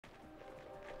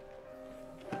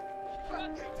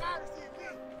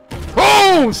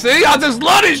Boom! See? I just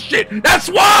love this shit. That's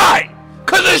why!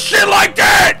 Cause of shit like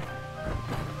that!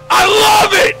 I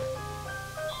love it!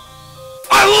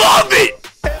 I love it!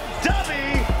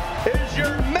 Dubby is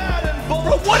your Madden Bowl.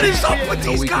 Bro, what is up with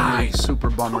these guys?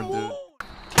 Super bummer, dude.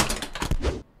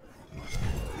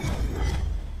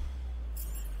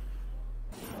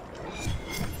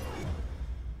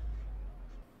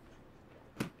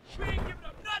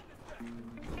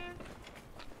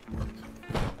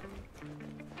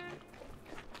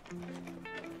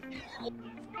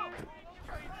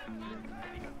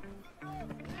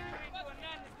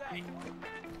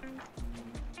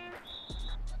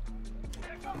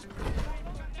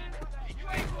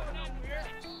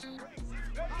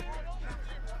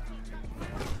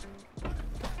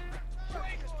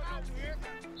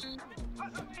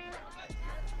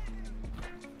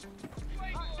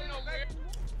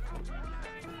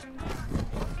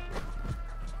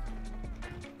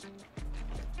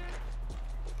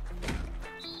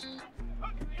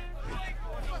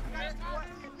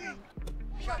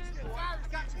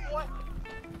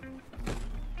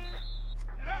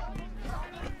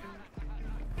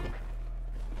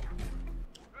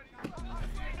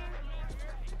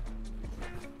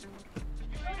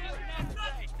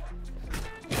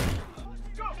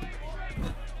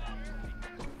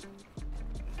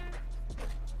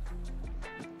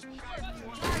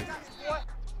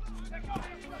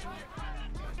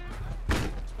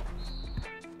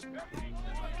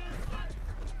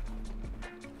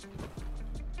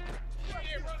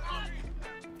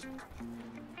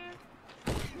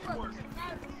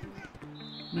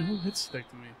 Man, who hit stick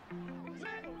to me?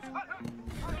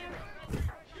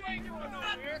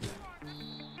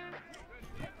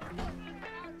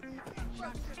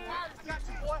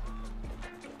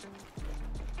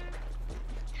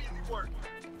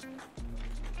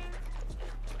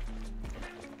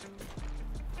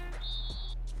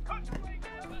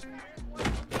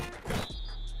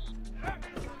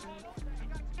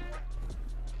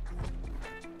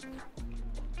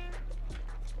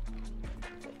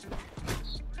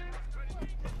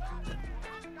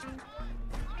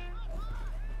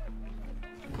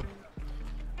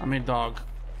 I mean, dog.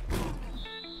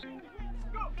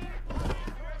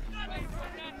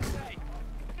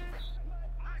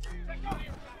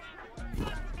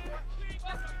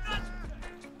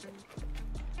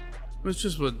 It's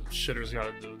just what shitters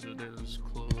gotta do, dude. They're just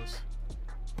clueless.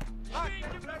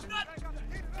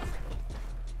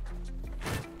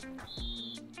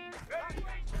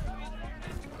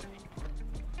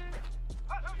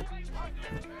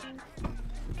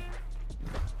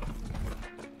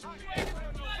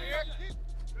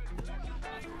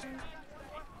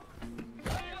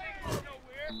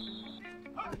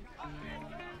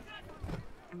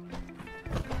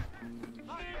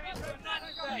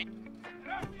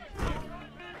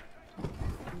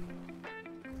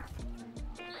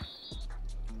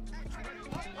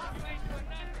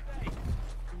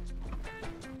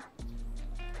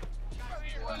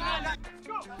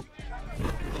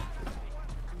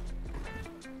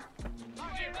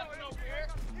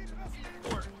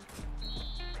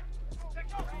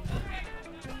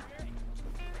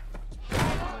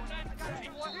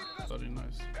 Very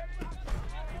nice.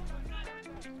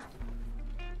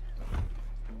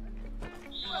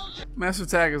 Massive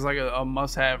attack is like a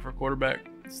must-have for quarterback.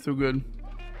 It's too good.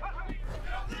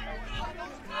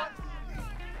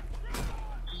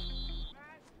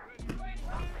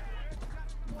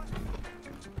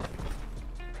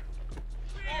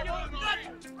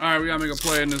 All right, we gotta make a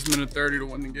play in this minute 30 to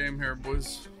win the game here,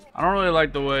 boys. I don't really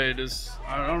like the way this.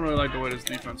 I don't really like the way this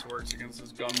defense works against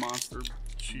this gun monster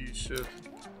cheese shit.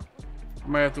 I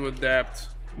might have to adapt.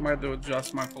 I might have to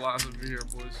adjust my philosophy here,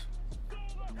 boys.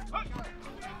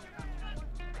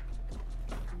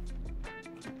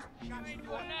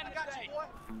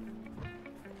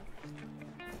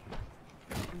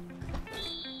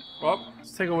 Well,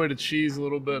 let's take away the cheese a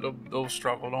little bit. They'll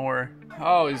struggle, don't worry.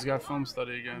 Oh, he's got film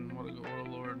study again. What a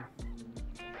lord.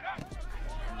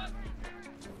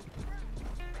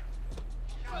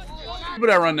 But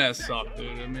that run that sucked,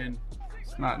 dude. I mean,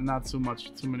 it's not too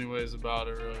many ways about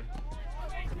it, really.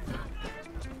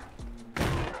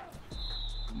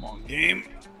 Come on, game.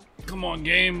 Come on,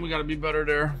 game. We gotta be better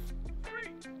there.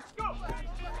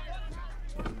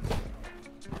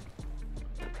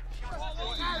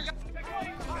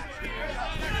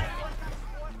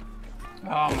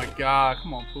 Oh my God!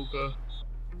 Come on, Puka.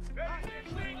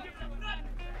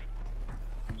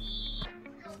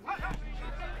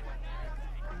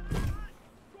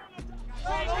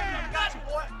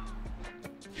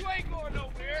 You ain't going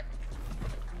nowhere.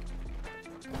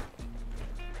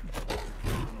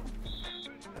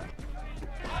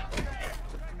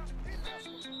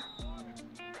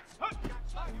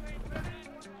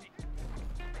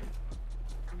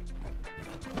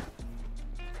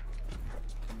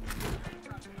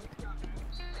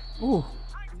 Ooh.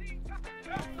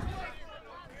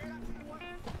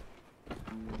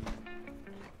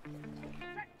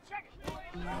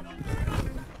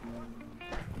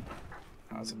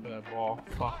 That's a bad ball.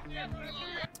 Fuck.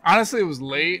 Honestly, it was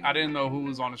late. I didn't know who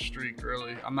was on a streak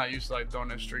early. I'm not used to like throwing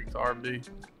that streak to RB.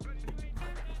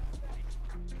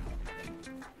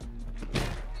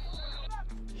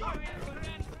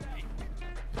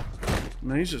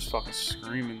 Man, he's just fucking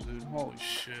screaming, dude. Holy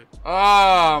shit.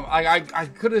 I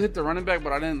could have hit the running back,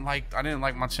 but I didn't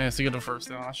like my chance to get the first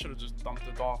down. I should have just dumped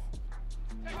it off.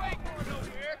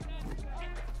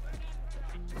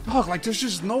 Dog, like there's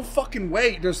just no fucking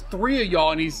way. There's 3 of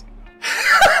y'all and he's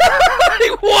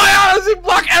why does he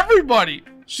block everybody?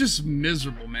 It's just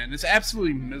miserable, man. It's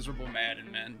absolutely miserable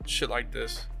Madden, man. Shit like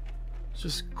this. It's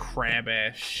just crab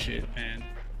ass shit, man.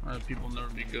 People never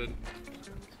be good.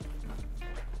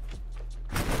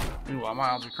 Meanwhile, my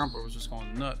algebra crumper was just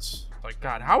going nuts. Like,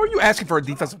 God, how are you asking for a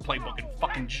defensive playbook in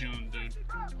fucking June,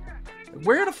 dude?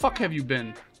 Where the fuck have you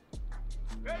been?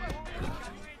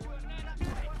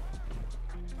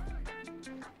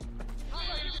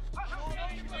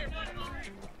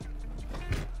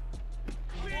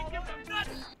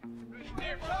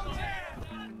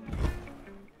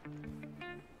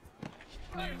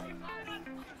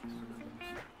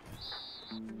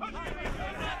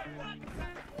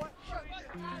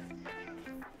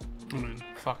 I mean,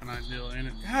 fucking ideal, ain't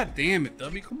it? God damn it,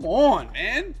 Dubby. Come on,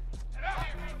 man.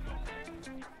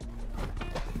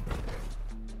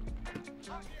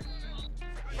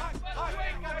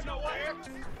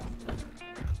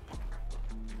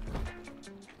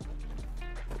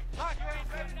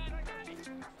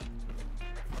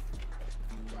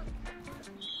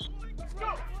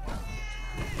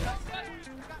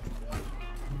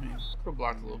 Could have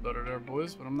blocked a little better there,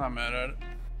 boys, but I'm not mad at it.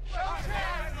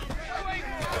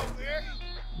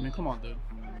 I mean, come on, dude.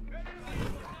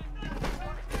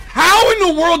 How in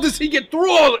the world does he get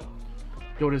through all it?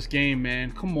 Yo, this game,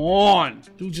 man. Come on.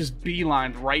 Dude just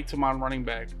beelined right to my running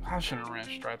back. I shouldn't have ran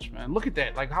stretch, man. Look at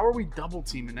that. Like, how are we double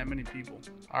teaming that many people?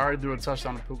 I already threw a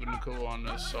touchdown to Puka Nakua on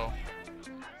this, so.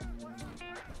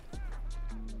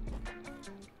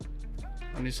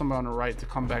 I need somebody on the right to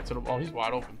come back to the ball. Oh, he's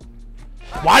wide open.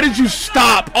 Why did you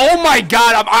stop? Oh my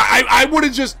God. I would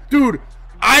have just, dude,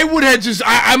 I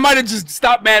might have just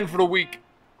stopped Madden for the week.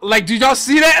 Like, did y'all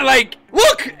see that? Like,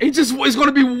 look, he just is going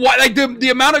to be what? Like, the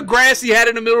amount of grass he had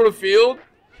in the middle of the field.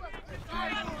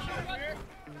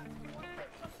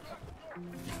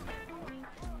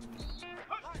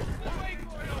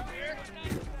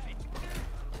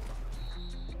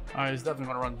 All right, he's definitely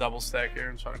going to run double stack here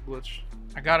and try to glitch.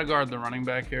 I got to guard the running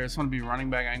back here. It's going to be running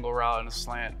back angle route and a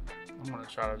slant. I'm going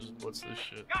to try to just blitz this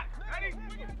shit.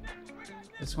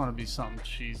 It's going to be something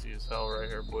cheesy as hell right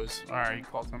here, boys. All right, he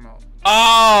called him out.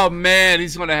 Oh, man,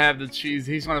 he's going to have the cheese.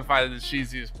 He's going to find the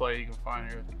cheesiest play he can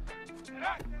find here.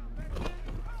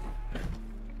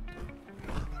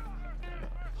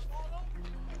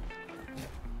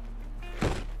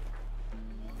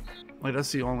 Like,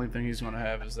 that's the only thing he's going to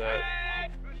have is that.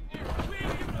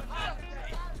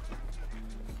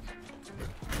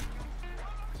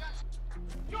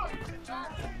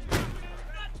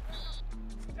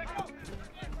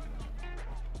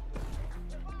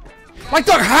 Like,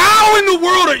 Doug, how in the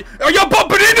world are y'all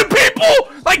bumping into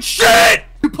people? Like, shit!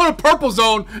 You put a purple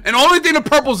zone, and the only thing in the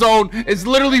purple zone is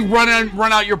literally run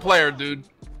out your player, dude.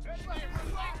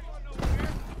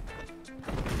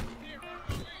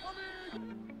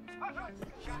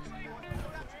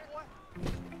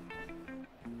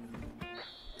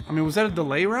 I mean, was that a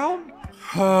delay route?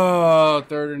 Oh,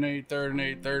 3rd and 8, 3rd and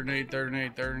 8, 3rd and 8, 3rd and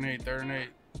 8, 3rd and 8, 3rd and 8.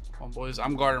 Come on, boys.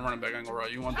 I'm guarding running back angle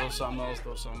route. You want to throw something else?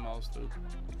 Throw something else, dude.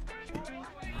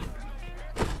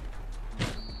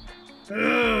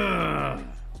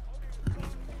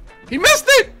 He missed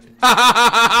it!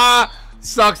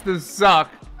 Sucks to suck.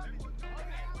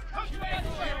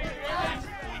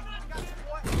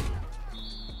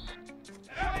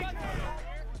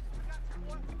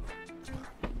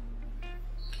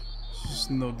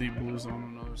 Just no deep blues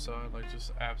on the other side. Like,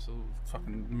 just absolute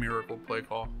fucking miracle play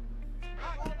call.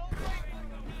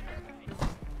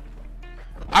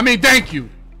 I mean, thank you.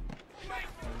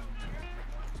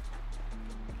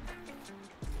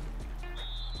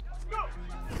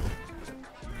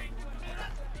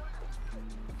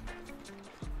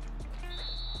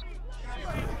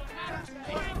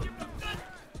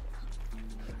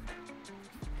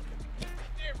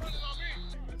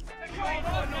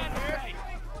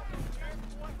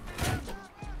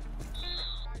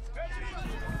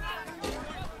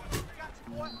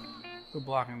 Good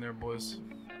blocking there, boys.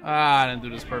 Ah, I didn't do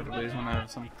this perfectly. He's gonna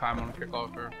have some time on the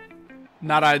kickoff here.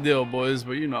 Not ideal, boys,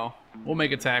 but you know, we'll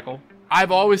make a tackle.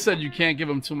 I've always said you can't give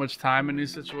them too much time in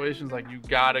these situations. Like, you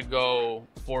gotta go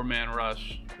 4-man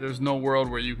rush. There's no world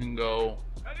where you can go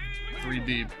 3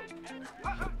 deep.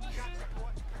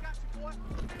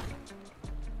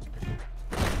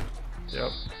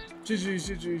 Yep. GG's.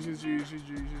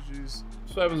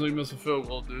 That's what happens when you miss a field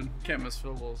goal, dude. You can't miss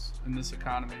field goals in this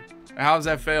economy. How does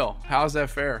that fail? How is that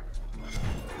fair?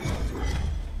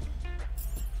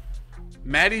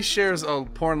 Maddie shares a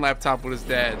porn laptop with his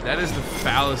dad. That is the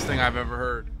foulest thing I've ever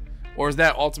heard. Or is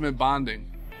that ultimate bonding?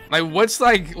 Like, what's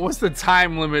the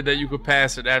time limit that you could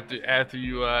pass it after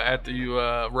you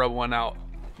rub one out?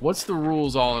 What's the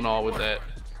rules all in all with that?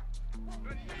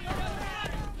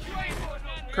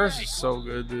 Curse is so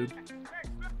good, dude.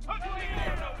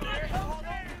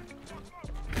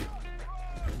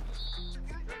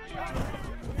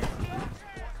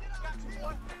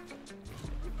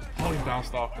 Oh, he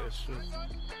bounced off this shit.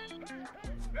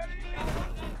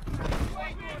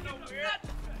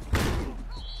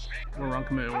 We're run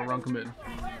committing. We're run committing.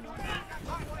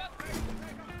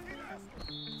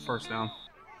 First down.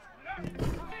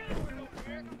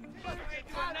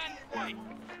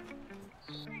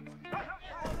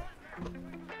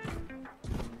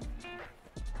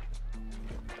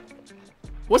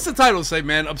 What's the title say,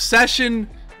 man? Obsession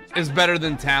is better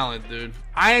than talent, dude.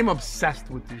 I am obsessed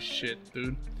with this shit,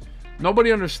 dude.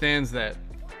 Nobody understands that.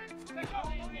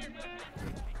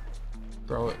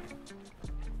 Throw it.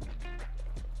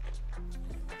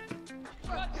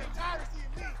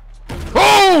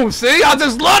 Boom! See? I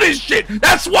just love this shit.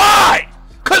 That's why!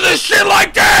 Cause of shit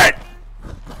like that!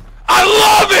 I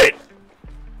love it!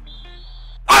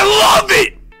 I love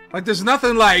it! Like, there's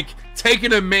nothing like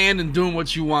taking a man and doing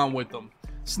what you want with them.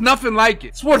 It's nothing like it.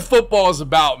 It's what football is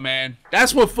about, man.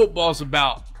 That's what football is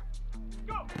about.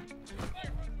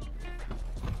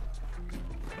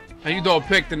 How you throw a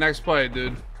pick the next play,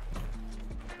 dude?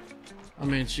 I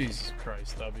mean, Jesus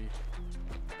Christ, Dubby.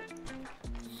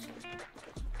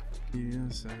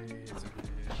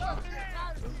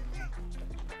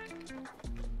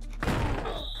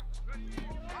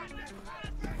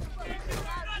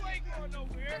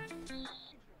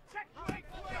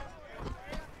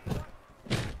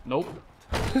 Nope.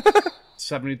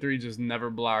 73 just never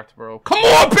blocked, bro. Come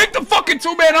on, pick the fucking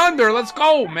 2-man under. Let's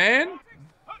go, man.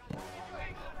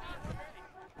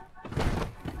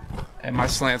 And my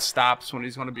slant stops when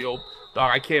he's gonna be old.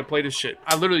 Dog, I can't play this shit.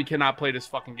 I literally cannot play this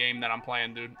fucking game that I'm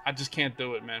playing, dude. I just can't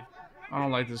do it, man. I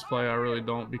don't like this play. I really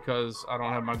don't, because I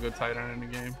don't have my good tight end in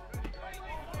the game.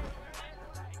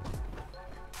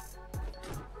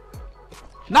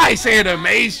 Nice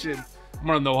animation. I'm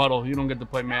running no huddle. You don't get to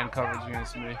play man coverage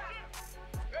against me.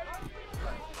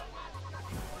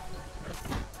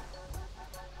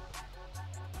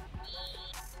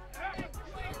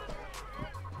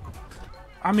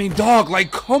 I mean, dog,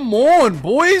 like, come on,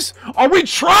 boys. Are we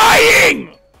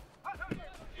trying?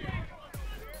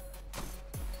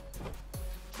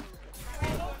 I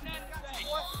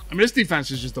mean, this defense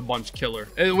is just a bunch killer.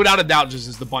 Without a doubt, just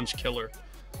is the bunch killer.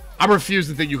 I refuse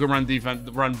to think you can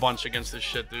run bunch against this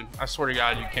shit, dude. I swear to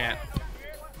God, you can't.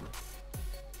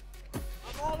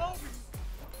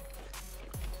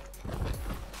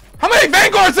 How many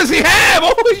Vanguards does he have?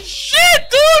 Holy shit,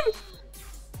 dude!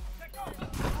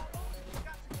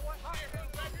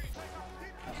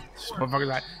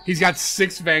 He's got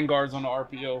 6 Vanguards on the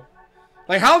RPO.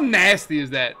 Like, how nasty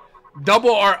is that?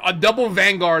 Double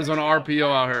Vanguards on the RPO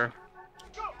out here.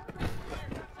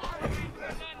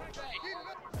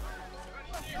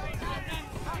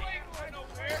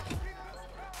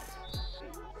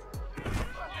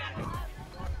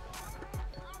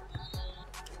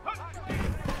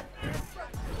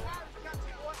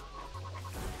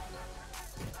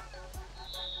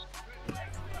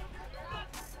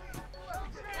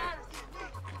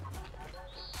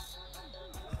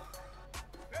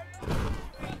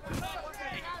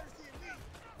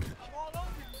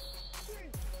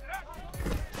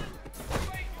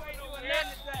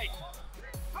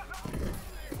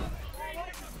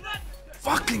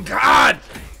 Fucking God!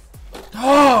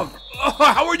 Dog!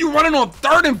 Oh, how are you running on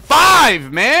 3rd and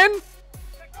 5, man?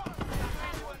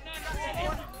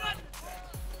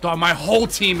 Dog, my whole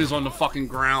team is on the fucking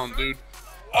ground, dude.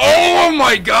 Oh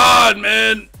my God,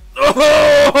 man!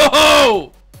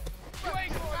 Oh!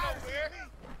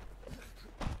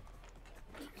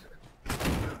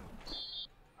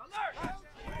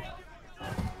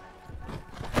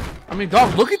 I mean,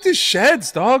 dog, look at this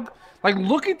sheds, dog. Like,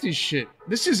 look at this shit.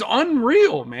 This is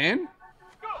unreal, man.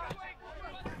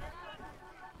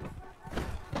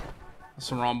 That's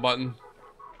the wrong button.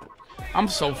 I'm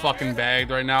so fucking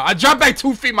bagged right now. I dropped back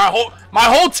 2 feet. My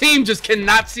whole team just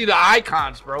cannot see the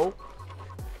icons, bro.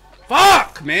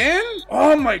 Fuck, man.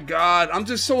 Oh my god. I'm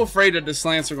just so afraid that the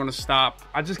slants are gonna stop.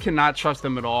 I just cannot trust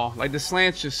them at all. Like the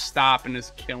slants just stop and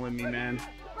it's killing me, man.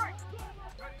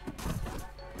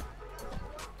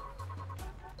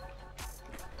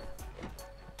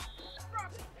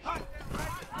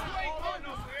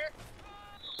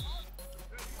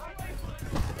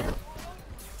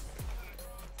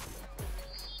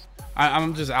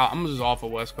 I'm just out. I'm just off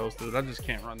of West Coast, dude. I just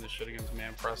can't run this shit against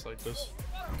man press like this.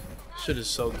 Shit is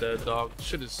so dead, dog.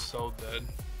 Shit is so dead.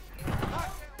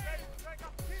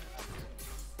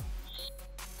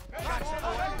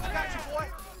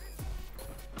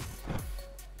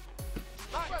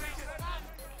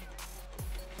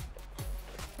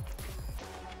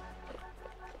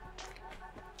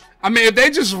 I mean, if they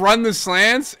just run the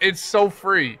slants, it's so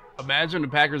free. Imagine the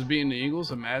Packers beating the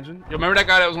Eagles. Imagine. You remember that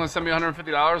guy that was going to send me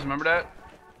 $150? Remember that?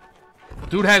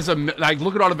 Dude has a like.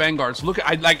 Look at all the vanguards. Look at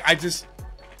I just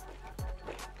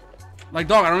like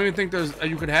dog. I don't even think there's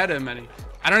you could have that many.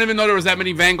 I don't even know there was that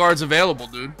many vanguards available,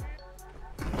 dude.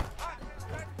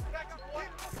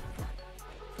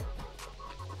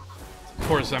 Of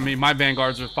course, I mean my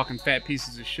vanguards are fucking fat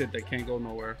pieces of shit that can't go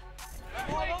nowhere.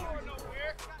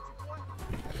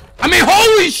 I mean,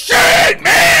 holy shit,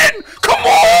 man! Come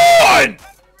on! I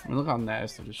mean, look how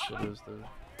nasty this shit is, dude.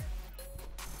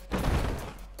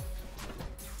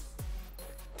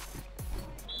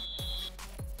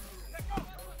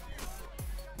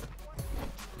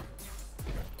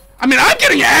 I mean, I'm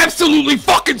getting absolutely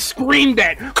fucking screamed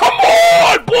at. Come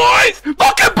on, boys!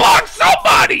 Fucking block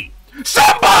somebody!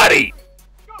 Somebody!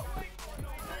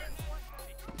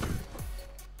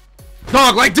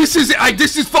 Dog, like this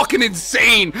is fucking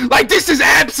insane. Like this is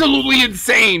absolutely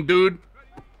insane, dude.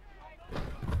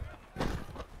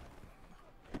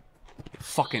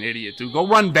 Fucking idiot, dude. Go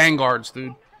run vanguards,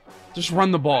 dude. Just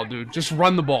run the ball, dude. Just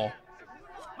run the ball.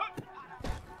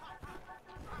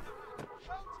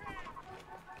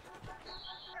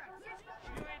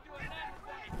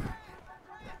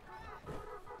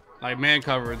 Like man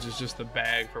coverage is just a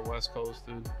bag for West Coast,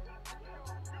 dude.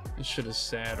 This shit is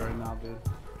sad right now, dude.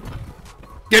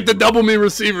 Get the double me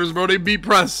receivers, bro. They beat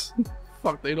press.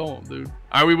 Fuck, they don't, dude.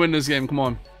 All right, we win this game. Come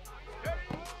on.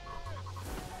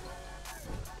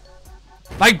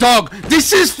 Like, dog,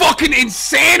 this is fucking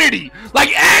insanity.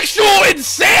 Like, actual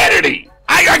insanity.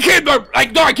 I can't,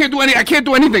 like, dog, I can't do any. I can't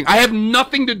do anything. I have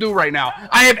nothing to do right now.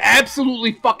 I have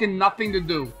absolutely fucking nothing to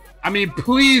do. I mean,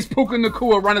 please, Puka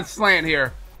Nacua, run a slant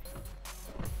here.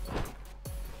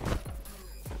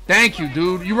 Thank you,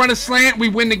 dude. You run a slant, we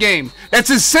win the game. That's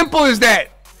as simple as that.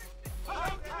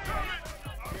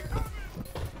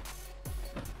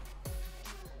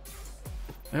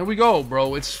 There we go,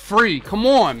 bro. It's free. Come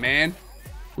on, man.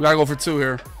 We gotta go for 2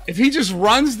 here. If he just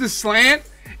runs the slant,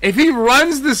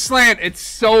 it's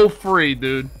so free,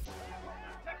 dude.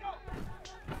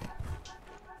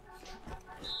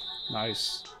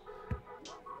 Nice.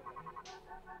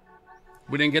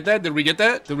 We didn't get that? Did we get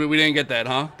that? We didn't get that,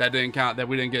 huh? That didn't count. That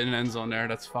we didn't get an end zone there.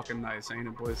 That's fucking nice, ain't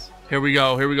it, boys? Here we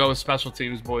go. Here we go with special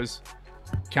teams, boys.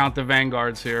 Count the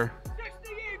vanguards here.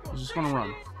 We're just gonna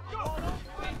run.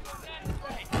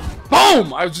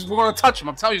 Boom! We're gonna touch him.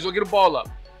 I'm telling you, he's gonna get a ball up.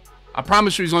 I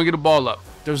promise you, he's gonna get a ball up.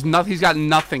 There's nothing. He's got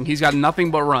nothing. He's got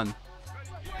nothing but run.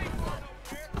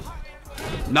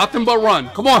 Nothing but run.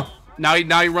 Come on. Now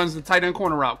he runs the tight end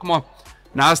corner route. Come on.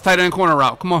 Now it's tight end corner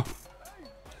route. Come on.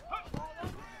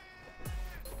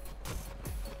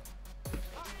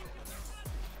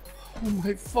 Oh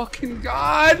my fucking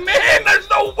god, man! There's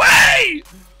no way!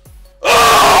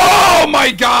 Oh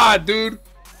my god, dude!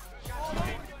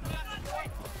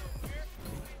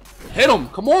 Hit him!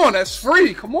 Come on, that's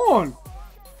free! Come on!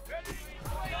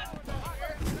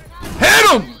 Hit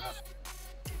him!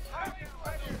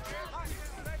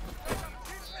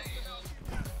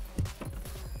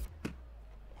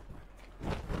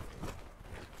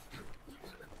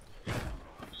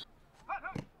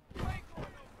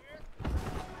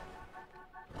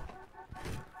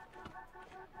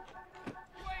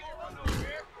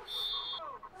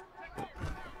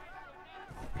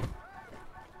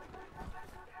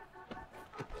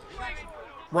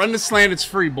 Run the slant, it's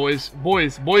free, boys.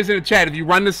 Boys in the chat, if you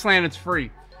run the slant, it's free.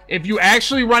 If you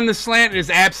actually run the slant, it is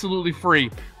absolutely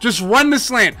free. Just run the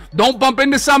slant. Don't bump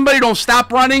into somebody. Don't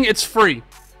stop running. It's free.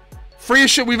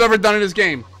 Freest shit we've ever done in this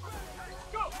game.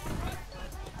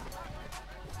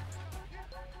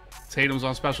 Tatum's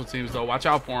on special teams, though. Watch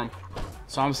out for him.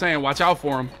 That's all I'm saying. Watch out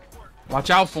for him. Watch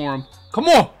out for him. Come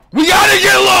on. We gotta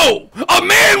get low. A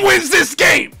man wins this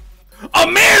game. A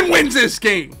man wins this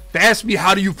game. They ask me,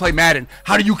 how do you play Madden?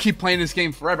 How do you keep playing this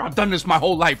game forever? I've done this my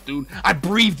whole life, dude. I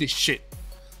breathe this shit.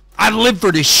 I live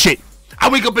for this shit. I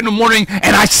wake up in the morning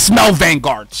and I smell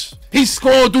Vanguards. He's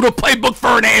scrolling through the playbook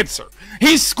for an answer.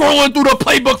 He's scrolling through the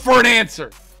playbook for an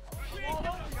answer.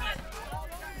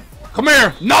 Come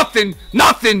here. Nothing.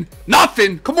 Nothing.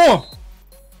 Nothing. Come on.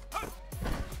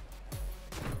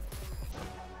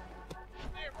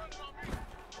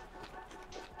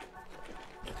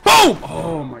 Boom!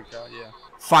 Oh my god, yeah.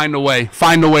 Find a way.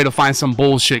 Find a way to find some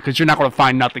bullshit, because you're not going to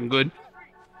find nothing good.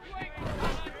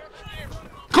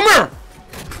 Come here!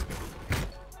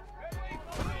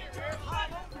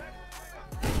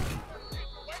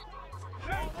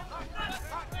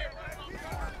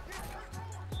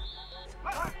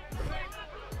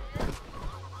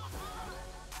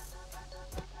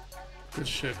 Good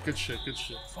shit, good shit, good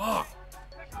shit. Fuck.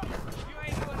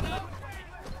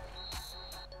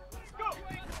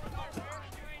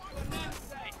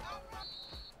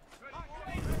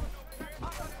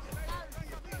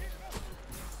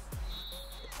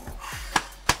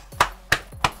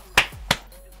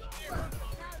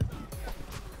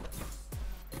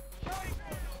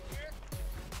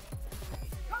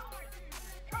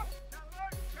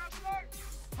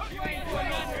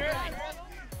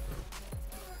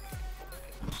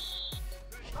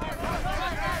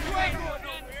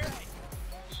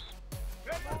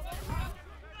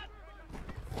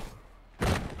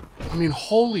 I mean,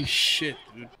 holy shit,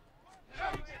 dude.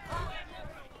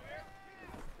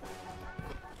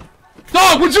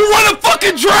 Dog, would you run a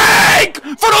fucking drag? For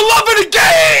the love of the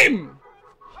game!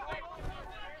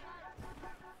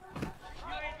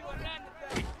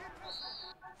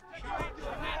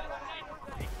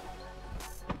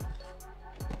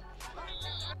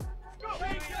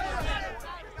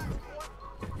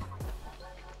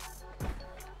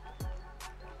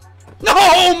 No,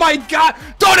 oh my god!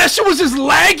 Dog, that shit was just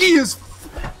laggy as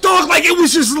dog, like it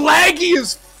was just laggy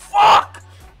as fuck!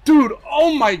 Dude,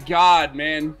 oh my god,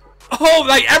 man. Oh,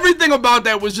 like everything about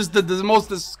that was just the most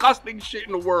disgusting shit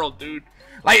in the world, dude.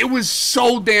 Like it was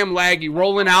so damn laggy.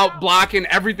 Rolling out, blocking,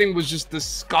 everything was just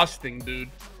disgusting, dude.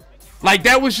 Like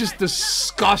that was just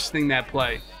disgusting, that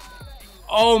play.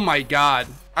 Oh my god.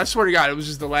 I swear to god, it was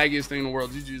just the laggiest thing in the world.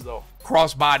 GG's though.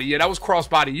 Crossbody, yeah, that was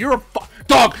crossbody. You're a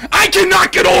dog. I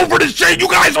cannot get over this shit. You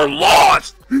guys are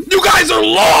lost. You guys are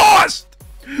lost.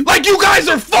 Like you guys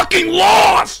are fucking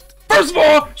lost. First of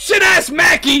all, shit ass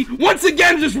Mackey once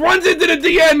again just runs into the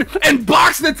DN and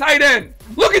blocks the tight end.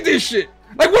 Look at this shit.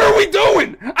 Like what are we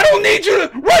doing? I don't need you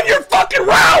to run your fucking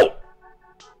route.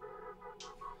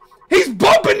 He's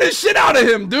bumping the shit out of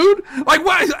him, dude. Like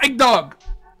what? Like dog.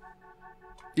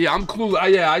 Yeah, I'm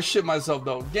clueless. Yeah, I shit myself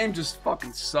though. Game just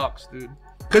fucking sucks, dude.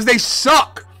 Cause they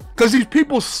suck. Cause these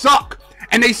people suck.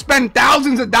 And they spend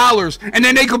thousands of dollars. And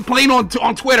then they complain on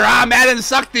Twitter. Ah, Madden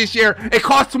sucked this year. It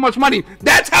costs too much money.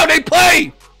 That's how they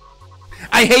play.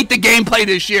 I hate the gameplay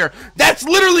this year. That's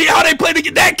literally how they play the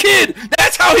game. That kid.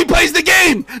 That's how he plays the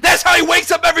game. That's how he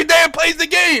wakes up every day and plays the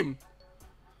game.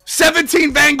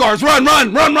 17 Vanguards. Run,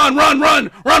 run, run, run, run,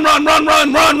 run. Run, run, run,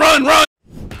 run, run, run, run.